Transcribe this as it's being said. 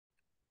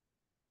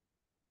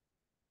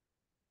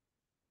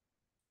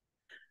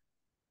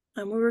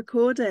And we're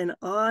recording.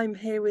 I'm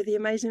here with the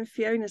amazing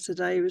Fiona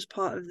today, who was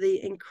part of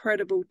the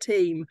incredible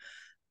team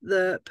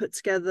that put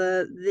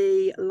together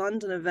the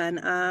London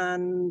event.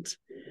 And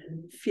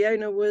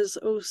Fiona was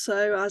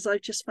also, as I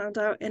just found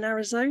out, in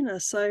Arizona.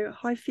 So,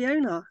 hi,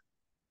 Fiona.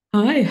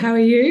 Hi, how are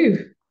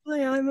you?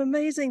 Hi, I'm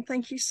amazing.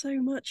 Thank you so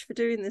much for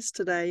doing this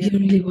today. You're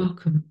really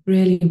welcome.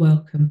 Really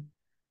welcome.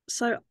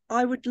 So,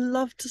 I would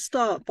love to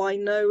start by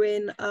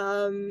knowing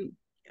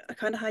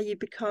kind of how you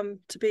become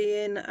to be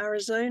in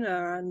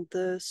Arizona and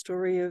the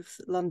story of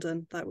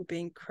London. That would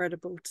be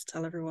incredible to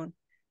tell everyone.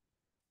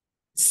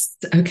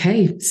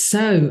 Okay,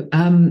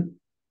 when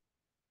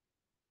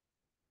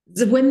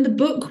the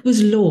book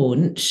was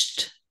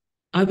launched,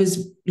 I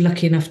was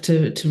lucky enough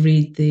to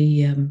read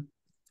the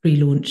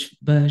pre-launch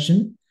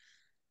version,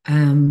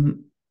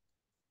 um,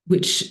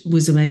 which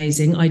was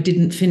amazing. I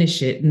didn't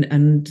finish it,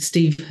 and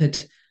Steve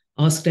had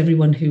asked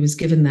everyone who was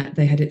given that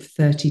they had it for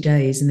 30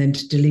 days and then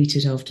to delete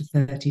it after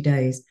 30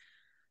 days.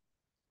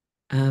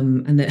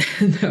 And then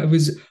I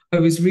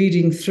was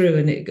reading through,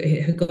 and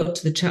it had got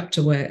to the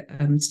chapter where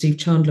Steve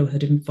Chandler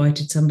had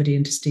invited somebody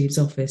into Steve's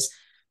office,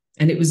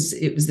 and it was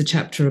the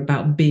chapter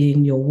about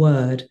being your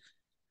word.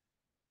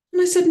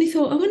 And I suddenly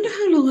thought, I wonder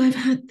how long I've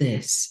had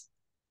this.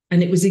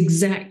 And it was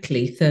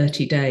exactly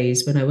 30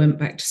 days when I went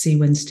back to see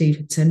when Steve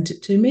had sent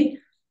it to me.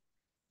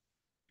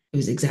 It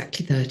was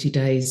exactly 30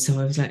 days. So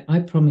I was like, I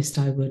promised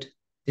I would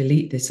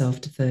delete this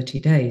after 30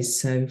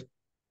 days. So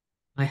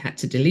I had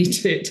to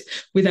delete it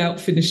without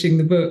finishing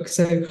the book.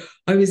 So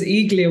I was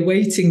eagerly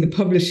awaiting the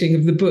publishing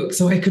of the book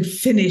so I could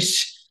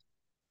finish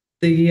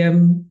the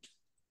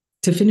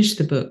to finish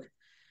the book.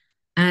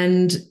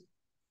 And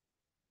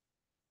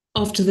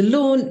after the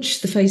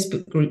launch, the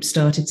Facebook group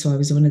started. So I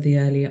was one of the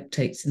early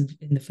uptakes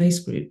in the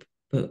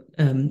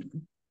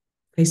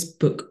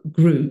Facebook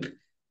group.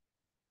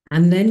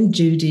 And then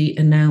Judy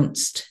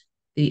announced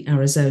the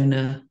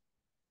Arizona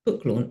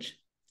book launch.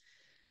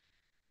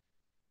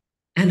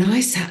 And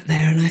I sat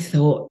there and I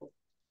thought,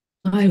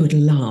 I would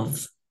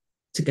love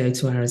to go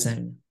to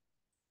Arizona.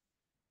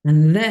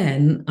 And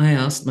then I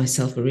asked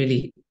myself a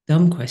really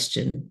dumb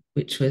question,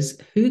 which was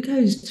who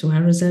goes to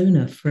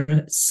Arizona for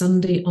a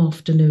Sunday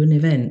afternoon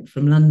event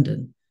from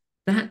London?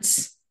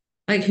 That's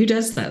like, who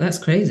does that? That's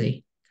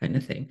crazy, kind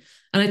of thing.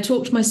 And I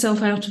talked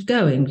myself out of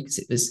going because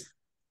it was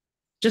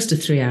just a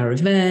 3 hour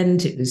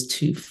event. It was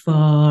too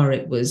far.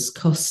 It was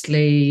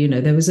costly.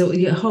 There was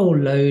a whole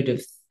load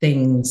of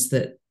things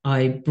that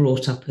I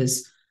brought up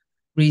as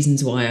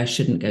reasons why I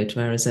shouldn't go to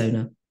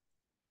Arizona.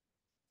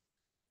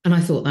 And I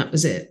thought that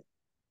was it.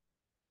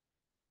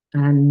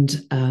 And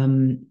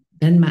then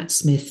Matt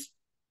Smith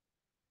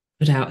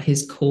put out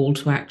his call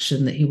to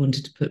action that he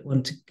wanted to put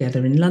one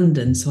together in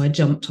London. So I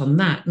jumped on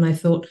that and I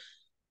thought,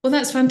 well,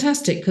 that's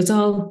fantastic because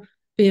I'll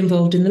be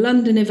involved in the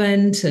London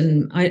event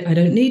and I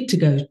don't need to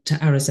go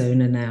to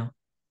Arizona now.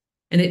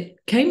 And it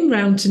came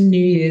round to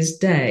New Year's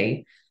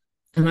Day,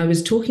 and I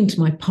was talking to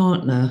my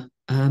partner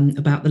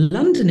about the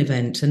London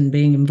event and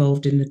being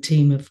involved in the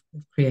team of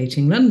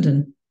creating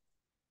London.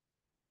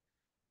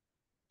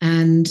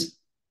 And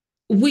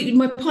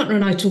my partner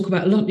and I talk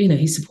about a lot.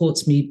 He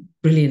supports me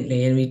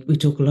brilliantly, and we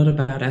talk a lot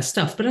about our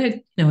stuff. But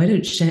I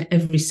don't share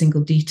every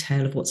single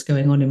detail of what's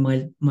going on in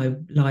my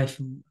life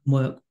and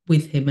work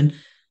with him. And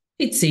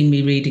he'd seen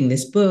me reading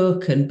this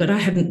book, but I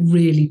hadn't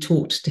really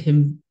talked to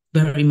him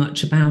very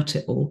much about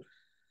it all.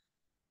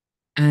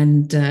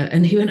 And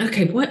he went,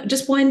 okay,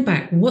 just wind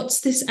back. What's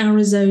this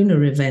Arizona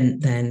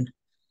event then?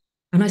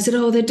 And I said,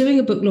 oh, they're doing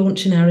a book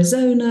launch in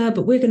Arizona,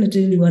 but we're going to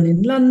do one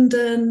in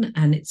London,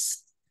 and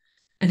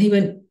he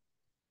went,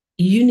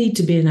 you need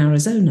to be in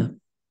Arizona.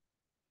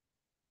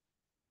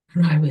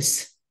 And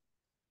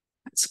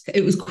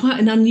it was quite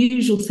an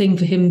unusual thing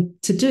for him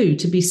to do,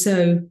 to be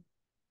so,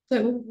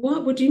 like,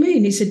 well, what do you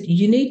mean? He said,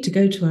 you need to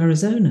go to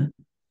Arizona.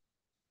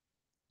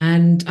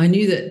 And I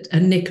knew that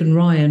Nick and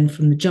Ryan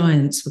from the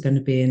Giants were going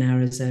to be in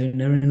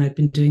Arizona, and I'd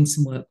been doing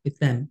some work with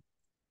them.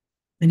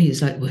 And he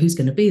was like, well, who's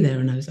going to be there?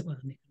 And I was like, well,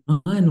 Nick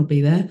and Ryan will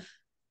be there.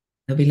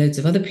 There'll be loads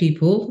of other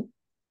people,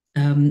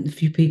 a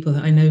few people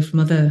that I know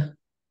from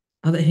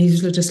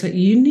he's just like,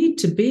 you need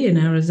to be in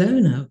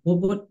Arizona.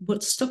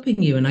 What's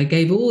stopping you? And I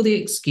gave all the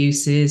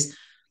excuses,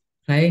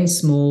 playing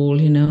small,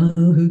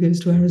 who goes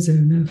to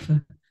Arizona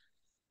for,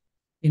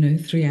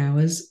 3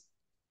 hours?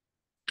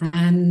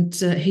 And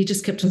he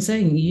just kept on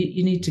saying,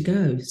 you need to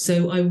go.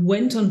 So I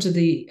went onto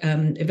the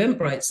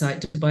Eventbrite site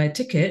to buy a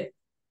ticket,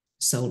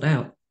 sold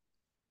out.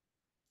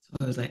 So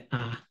I was like,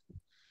 ah.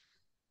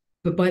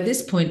 But by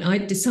this point, I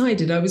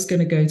decided I was going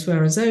to go to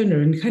Arizona.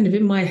 And kind of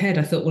in my head,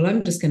 I thought, well,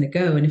 I'm just going to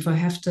go. And if I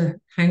have to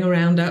hang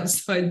around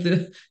outside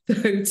the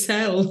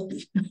hotel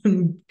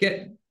and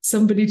get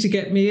somebody to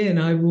get me in,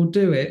 I will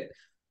do it.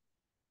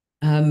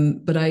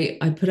 But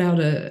I put out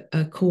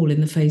a call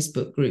in the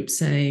Facebook group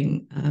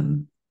saying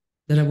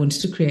that I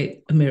wanted to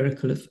create a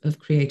miracle of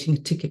creating a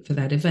ticket for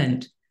that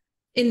event,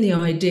 in the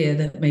idea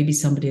that maybe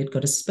somebody had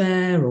got a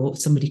spare or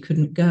somebody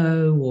couldn't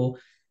go, or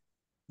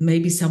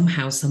maybe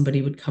somehow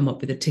somebody would come up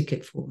with a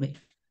ticket for me.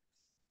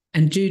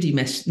 And Judy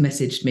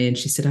messaged me and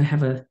she said, I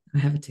have a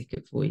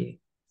ticket for you.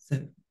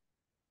 So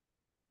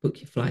book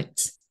your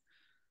flights.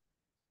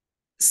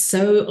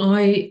 So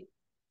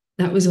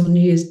that was on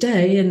New Year's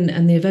Day,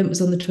 and the event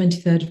was on the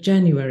 23rd of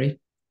January.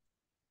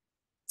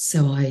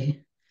 So I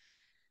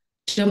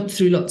jumped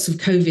through lots of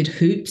COVID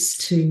hoops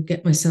to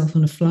get myself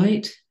on a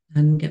flight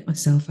and get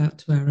myself out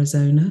to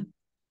Arizona.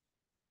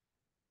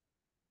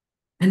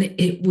 And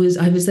I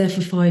was there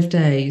for 5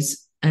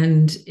 days,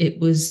 and it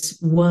was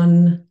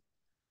one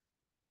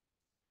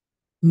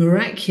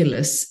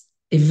miraculous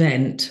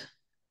event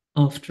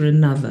after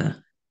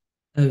another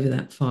over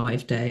that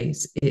 5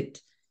 days.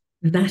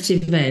 That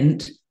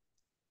event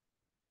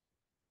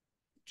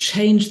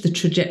changed the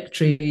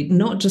trajectory,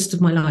 not just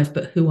of my life,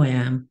 but who I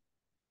am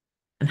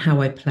and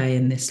how I play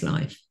in this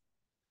life.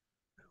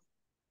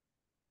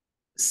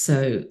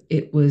 So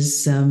it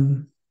was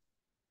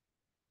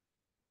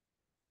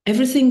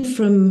everything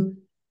from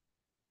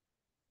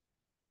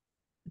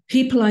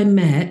people I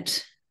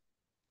met,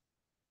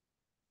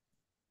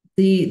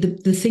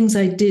 the things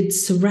I did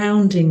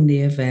surrounding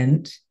the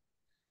event,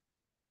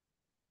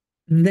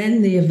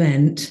 then the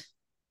event,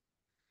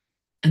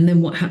 and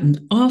then what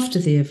happened after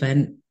the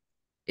event.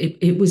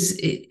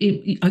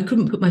 I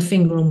couldn't put my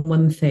finger on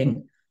one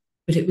thing,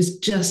 but it was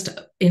just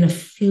in a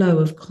flow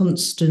of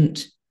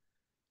constant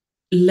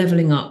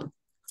leveling up,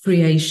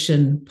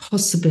 creation,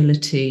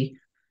 possibility.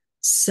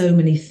 So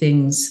many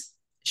things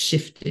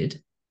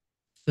shifted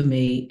for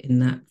me in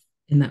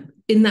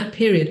that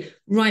period,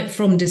 right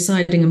from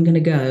deciding I'm going to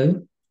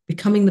go,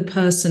 becoming the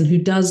person who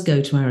does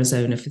go to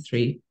Arizona for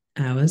 3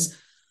 hours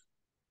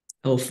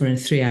or for a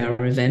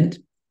 3-hour event,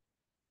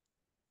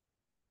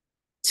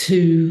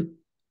 to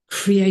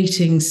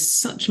creating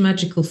such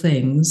magical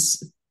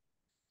things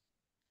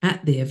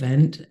at the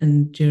event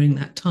and during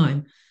that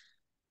time.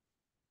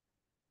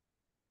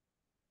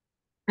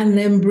 And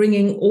then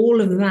bringing all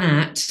of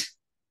that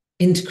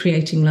into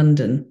creating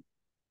London,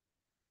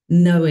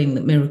 knowing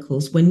that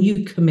miracles, when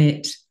you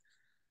commit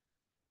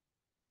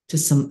to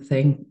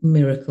something,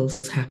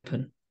 miracles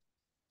happen.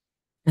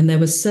 And there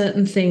were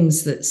certain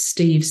things that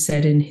Steve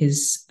said in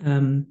his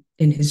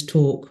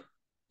talk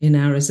in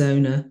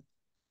Arizona.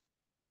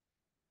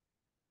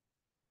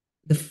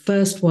 The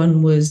first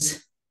one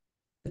was,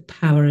 the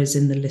power is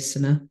in the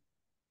listener.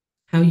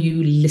 How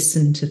you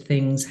listen to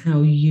things,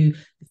 how you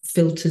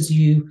filters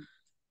you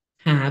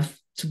have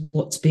to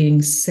what's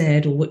being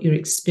said or what you're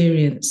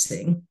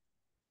experiencing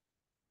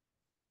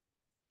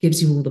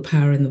gives you all the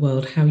power in the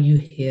world. How you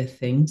hear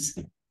things.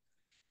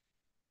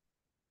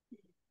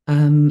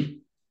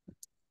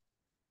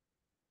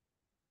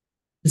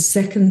 The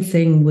second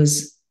thing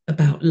was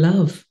about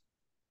love.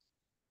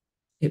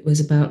 It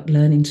was about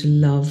learning to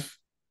love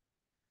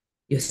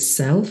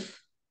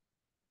yourself.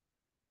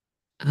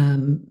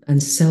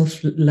 And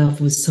self-love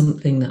was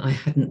something that I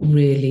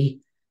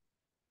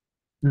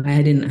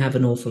didn't have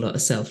an awful lot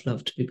of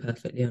self-love, to be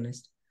perfectly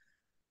honest.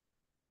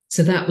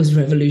 So that was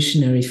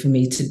revolutionary for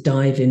me, to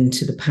dive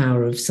into the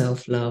power of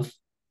self-love.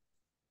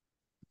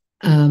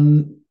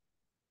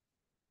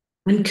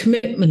 And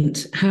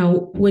commitment,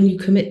 how when you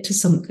commit to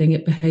something,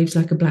 it behaves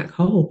like a black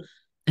hole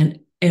and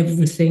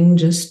everything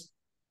just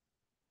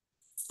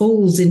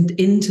falls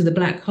into the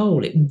black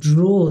hole. It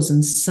draws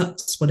and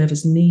sucks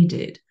whatever's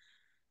needed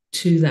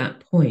to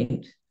that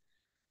point.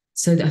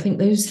 So I think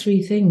those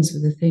 3 things were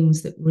the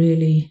things that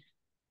really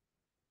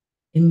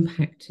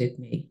impacted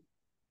me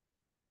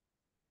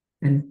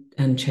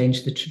and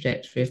changed the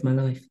trajectory of my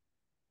life.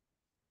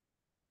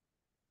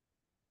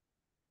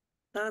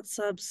 That's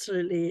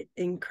absolutely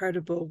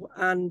incredible.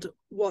 And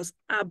what's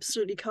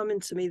absolutely coming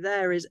to me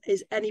there is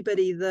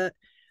anybody that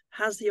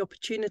has the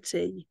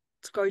opportunity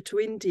to go to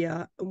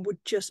India and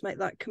would just make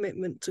that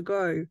commitment to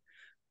go,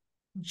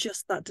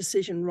 just that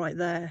decision right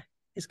there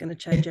is going to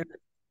change everything.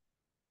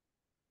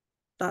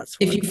 That's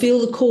if you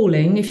feel the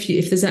calling, if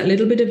there's that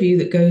little bit of you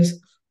that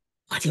goes,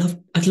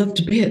 I'd love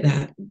to be at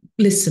that.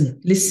 Listen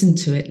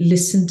to it.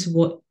 Listen to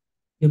what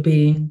you're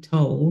being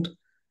told,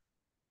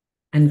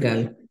 and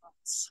go.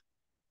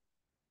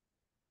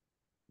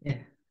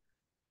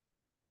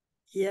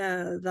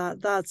 Yeah,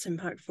 that's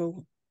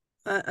impactful.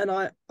 And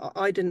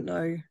I didn't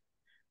know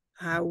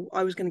how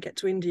I was going to get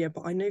to India,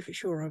 but I knew for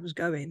sure I was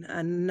going,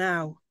 and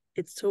now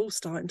it's all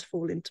starting to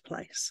fall into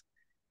place.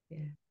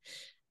 Yeah.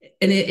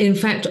 And in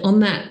fact,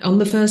 on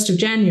the 1st of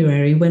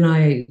January, when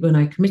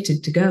I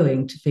committed to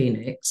going to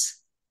Phoenix,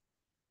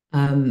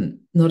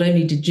 not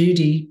only did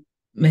Judy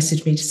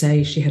message me to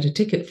say she had a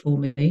ticket for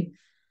me,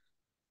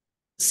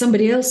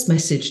 somebody else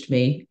messaged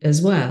me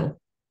as well.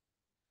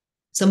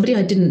 Somebody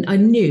I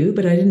knew,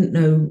 but I didn't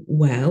know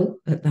well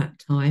at that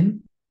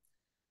time.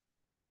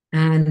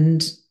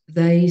 And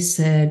they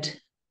said,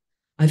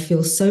 I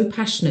feel so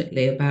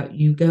passionately about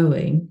you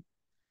going,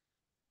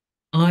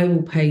 I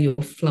will pay your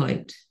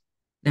flight.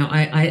 Now,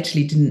 I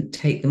actually didn't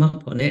take them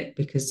up on it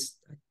because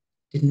I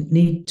didn't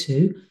need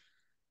to.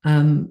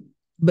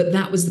 But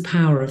that was the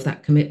power of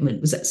that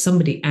commitment, was that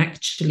somebody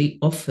actually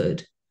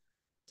offered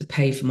to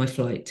pay for my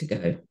flight to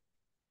go.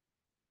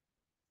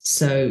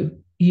 So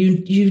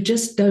you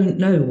just don't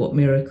know what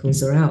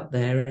miracles are out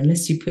there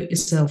unless you put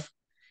yourself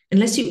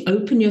unless you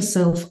open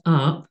yourself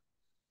up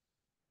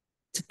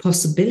to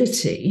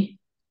possibility,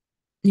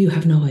 you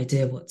have no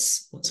idea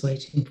what's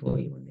waiting for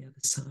you on the other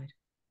side.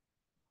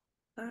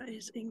 That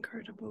is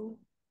incredible.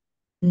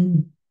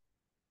 Mm.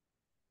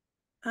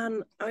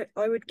 And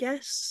I would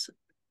guess,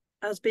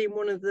 as being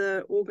one of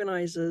the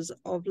organisers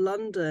of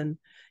London,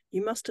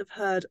 you must have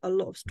heard a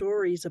lot of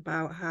stories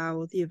about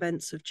how the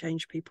events have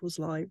changed people's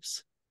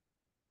lives.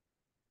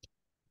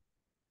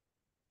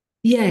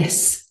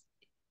 Yes.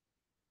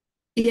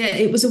 Yeah,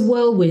 it was a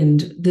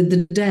whirlwind.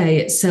 The day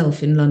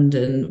itself in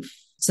London,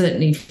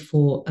 certainly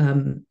for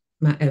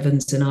Matt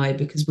Evans and I,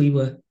 because we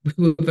were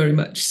very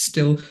much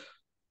still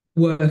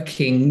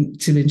working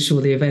to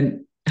ensure the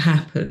event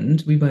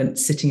happened. We weren't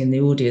sitting in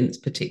the audience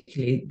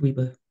particularly. We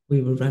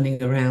were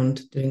running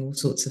around doing all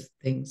sorts of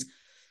things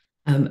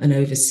and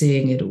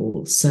overseeing it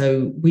all.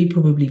 So we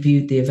probably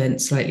viewed the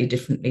event slightly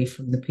differently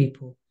from the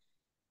people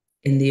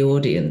in the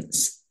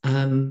audience.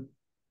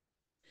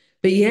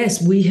 But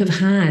yes, we have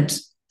had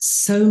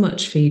so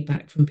much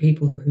feedback from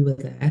people who were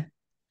there.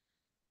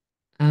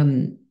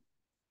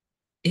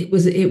 It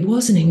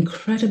was an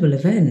incredible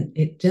event.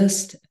 It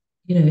just,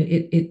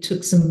 it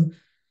took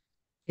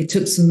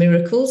some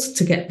miracles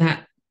to get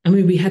that. I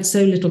mean, we had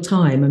so little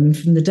time. I mean,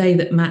 from the day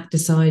that Matt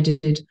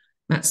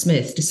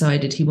Smith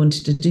decided he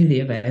wanted to do the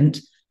event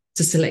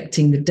to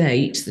selecting the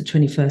date, the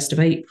 21st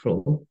of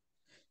April,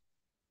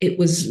 it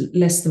was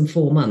less than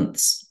 4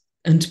 months.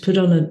 And to put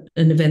on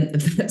an event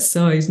of that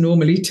size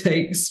normally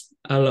takes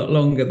a lot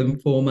longer than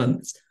 4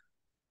 months.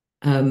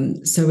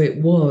 So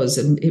it was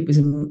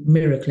a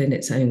miracle in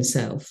its own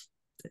self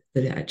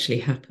that it actually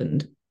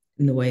happened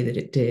in the way that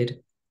it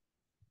did.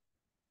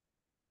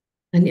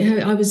 And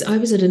yeah, I was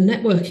at a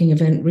networking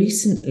event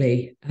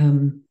recently. It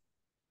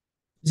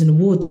was an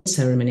award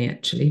ceremony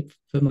actually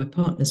for my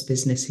partner's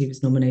business. He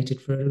was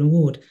nominated for an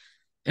award,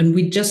 and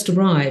we'd just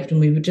arrived, and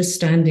we were just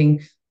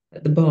standing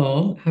at the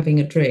bar having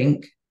a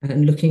drink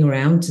and looking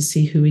around to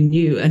see who we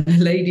knew. And a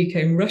lady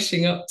came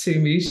rushing up to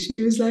me. She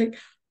was like,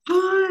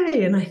 "Hi,"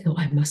 and I thought,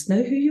 I must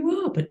know who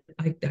you are, but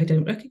I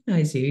don't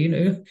recognize you.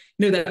 You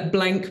know that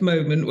blank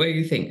moment where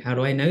you think, how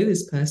do I know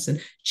this person?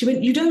 She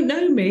went, "You don't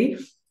know me.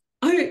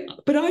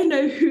 But I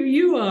know who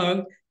you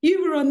are.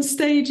 You were on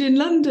stage in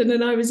London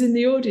and I was in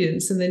the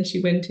audience." And then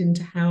she went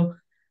into how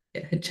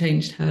it had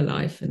changed her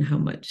life and how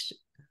much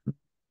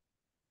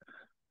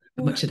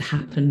had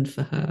happened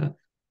for her.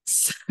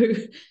 So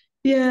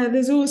yeah,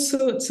 there's all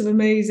sorts of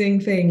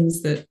amazing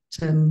things that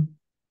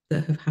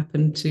have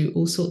happened to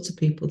all sorts of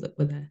people that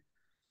were there.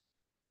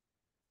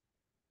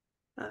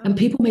 And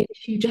people made a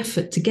huge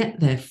effort to get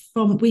there.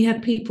 We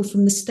had people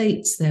from the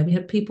States there. We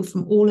had people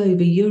from all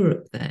over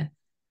Europe there.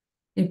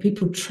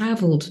 People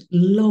travelled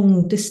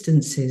long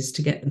distances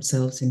to get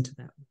themselves into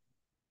that.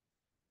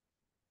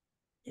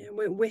 Yeah,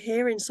 we're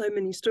hearing so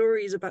many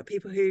stories about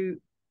people who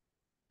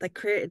they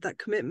created that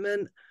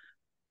commitment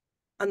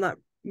and that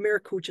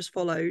miracle just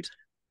followed,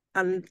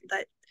 and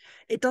that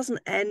it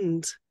doesn't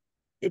end.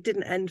 It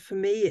didn't end for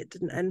me. It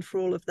didn't end for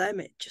all of them.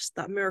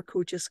 That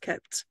miracle just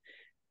keeps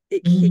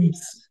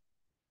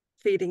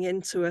feeding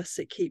into us.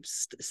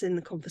 It's in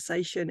the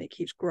conversation. It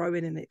keeps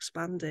growing and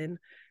expanding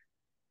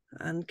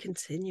and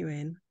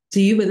continuing. So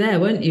you were there,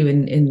 weren't you,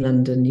 in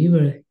London? You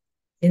were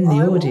in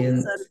the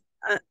audience.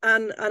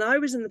 And I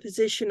was in the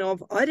position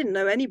of, I didn't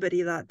know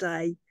anybody that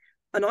day.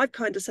 And I've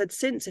kind of said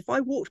since, if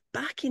I walked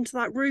back into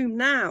that room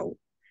now,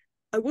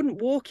 I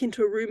wouldn't walk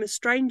into a room of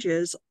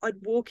strangers.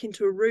 I'd walk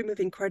into a room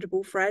of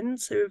incredible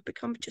friends who have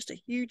become just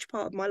a huge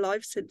part of my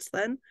life since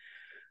then.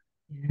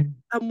 Yeah.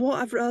 And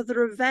what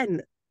other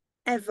event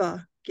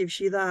ever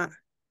gives you that?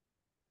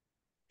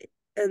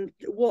 And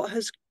what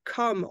has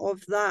come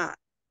of that?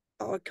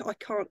 I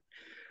can't.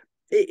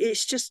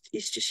 It's just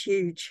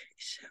huge.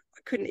 I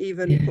couldn't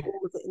even put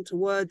all of it into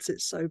words.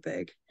 It's so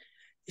big.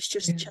 It's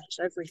just changed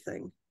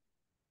everything.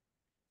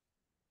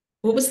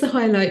 What was the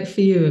highlight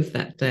for you of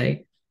that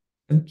day?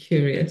 I'm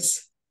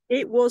curious.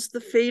 It was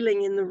the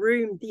feeling in the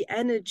room, the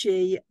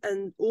energy,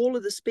 and all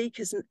of the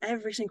speakers and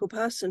every single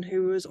person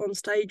who was on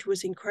stage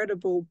was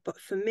incredible. But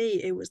for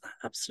me, it was that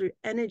absolute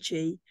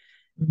energy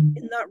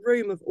in that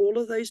room of all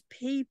of those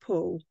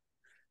people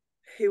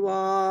who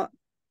are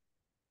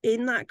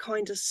in that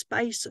kind of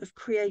space of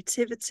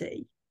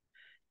creativity.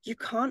 You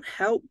can't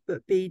help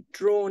but be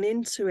drawn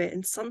into it,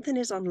 and something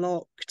is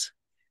unlocked.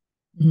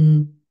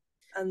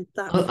 And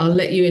that I'll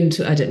let you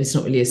into it's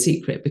not really a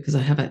secret because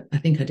I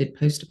think I did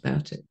post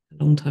about it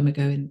a long time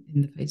ago in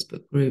the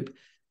Facebook group.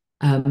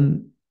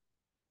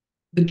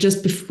 But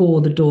just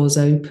before the doors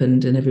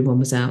opened and everyone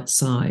was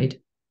outside,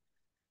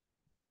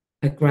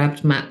 I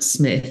grabbed Matt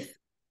Smith,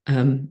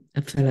 a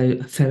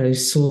fellow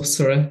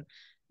sorcerer,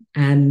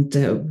 and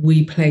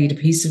we played a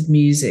piece of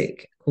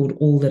music called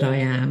All That I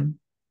Am,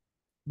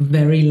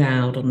 very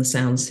loud on the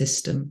sound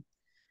system.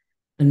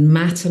 And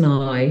Matt and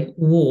I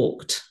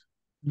walked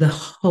the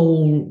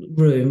whole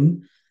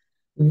room.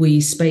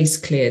 We space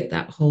cleared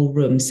that whole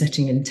room,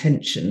 setting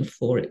intention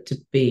for it to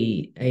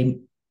be a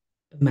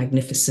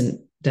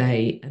magnificent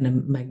day and a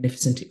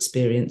magnificent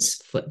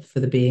experience for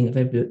the being of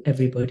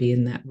everybody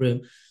in that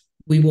room.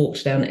 we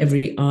walked down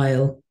every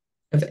aisle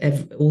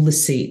of all the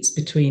seats,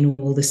 between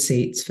all the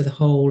seats, for the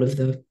whole of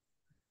the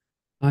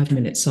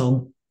 5-minute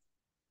song,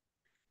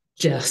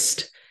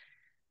 just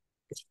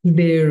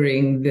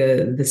clearing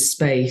the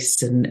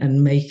space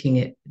and making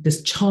it,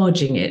 just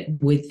charging it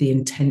with the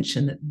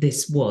intention that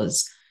this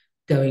was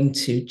going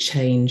to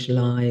change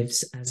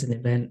lives as an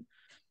event.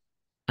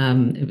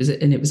 It was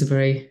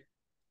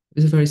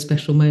a very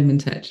special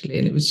moment, actually,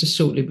 and it was just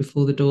shortly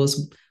before the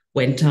doors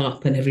went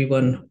up and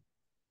everyone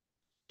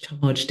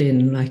charged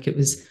in like it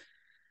was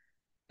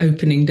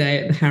opening day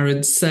at the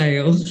Harrods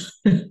sale.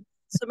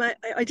 So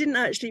I didn't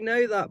actually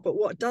know that, but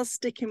what does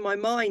stick in my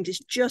mind is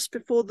just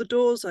before the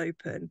doors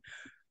open,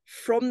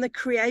 from the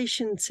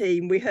creation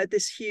team, we heard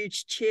this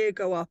huge cheer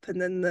go up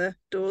and then the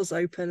doors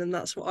open, and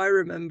that's what I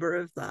remember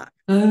of that.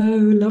 Oh,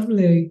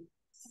 lovely.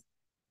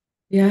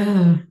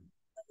 Yeah.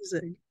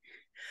 Amazing.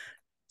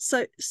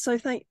 So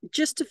thank,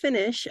 just to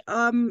finish,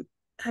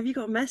 have you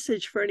got a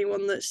message for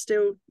anyone that's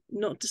still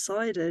not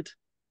decided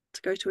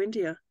to go to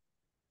India?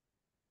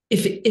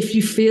 If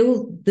you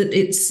feel that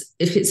if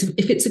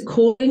it's a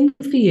calling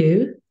for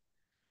you,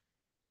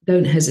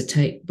 don't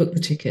hesitate, book the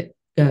ticket,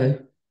 go.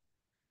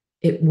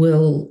 It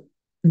will,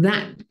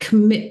 that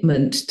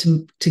commitment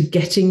to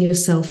getting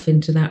yourself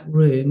into that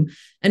room,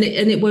 and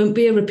it won't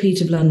be a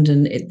repeat of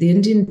London. The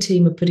Indian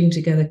team are putting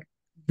together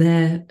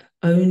their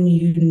own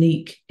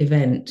unique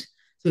event,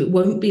 so it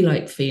won't be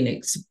like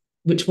Phoenix,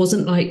 which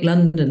wasn't like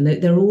London.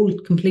 They're all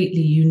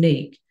completely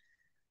unique.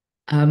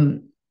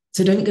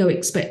 So don't go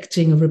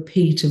expecting a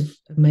repeat of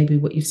maybe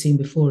what you've seen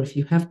before. If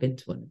you have been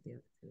to one of the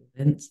other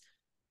events,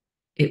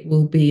 it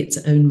will be its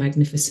own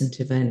magnificent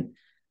event.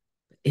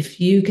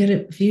 If you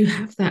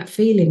have that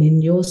feeling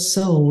in your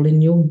soul,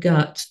 in your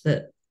gut,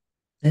 that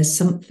there's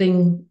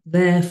something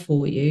there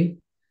for you,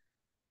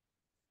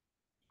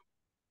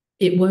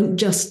 it won't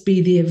just be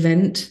the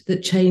event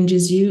that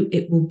changes you.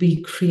 It will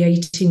be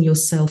creating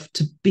yourself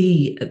to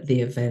be at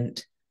the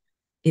event.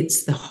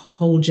 It's the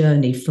whole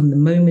journey from the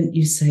moment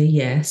you say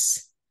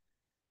yes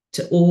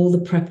to all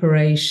the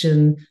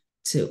preparation,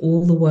 to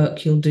all the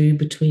work you'll do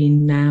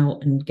between now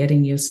and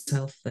getting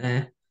yourself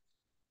there.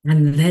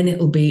 And then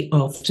it'll be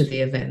after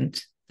the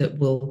event that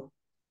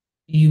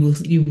you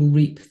will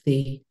reap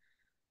the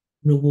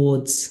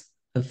rewards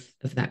of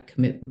that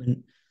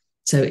commitment.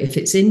 So if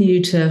it's in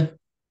you to,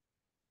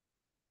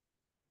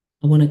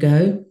 I want to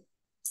go,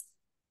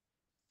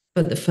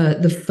 but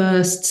the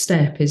first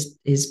step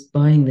is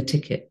buying the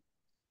ticket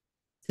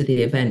to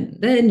the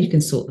event. Then you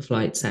can sort the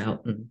flights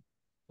out and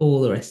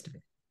all the rest of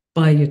it.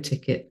 Buy your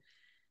ticket,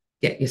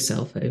 get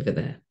yourself over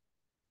there.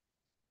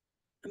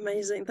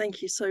 Amazing.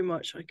 Thank you so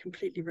much. I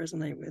completely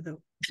resonate with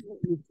what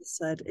you've just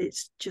said.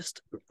 It's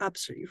just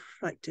absolutely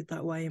reflected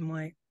that way in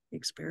my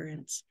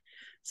experience.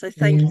 So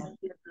thank Brilliant.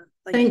 you.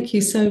 Thank you. Thank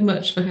you so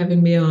much for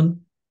having me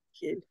on.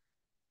 Thank you.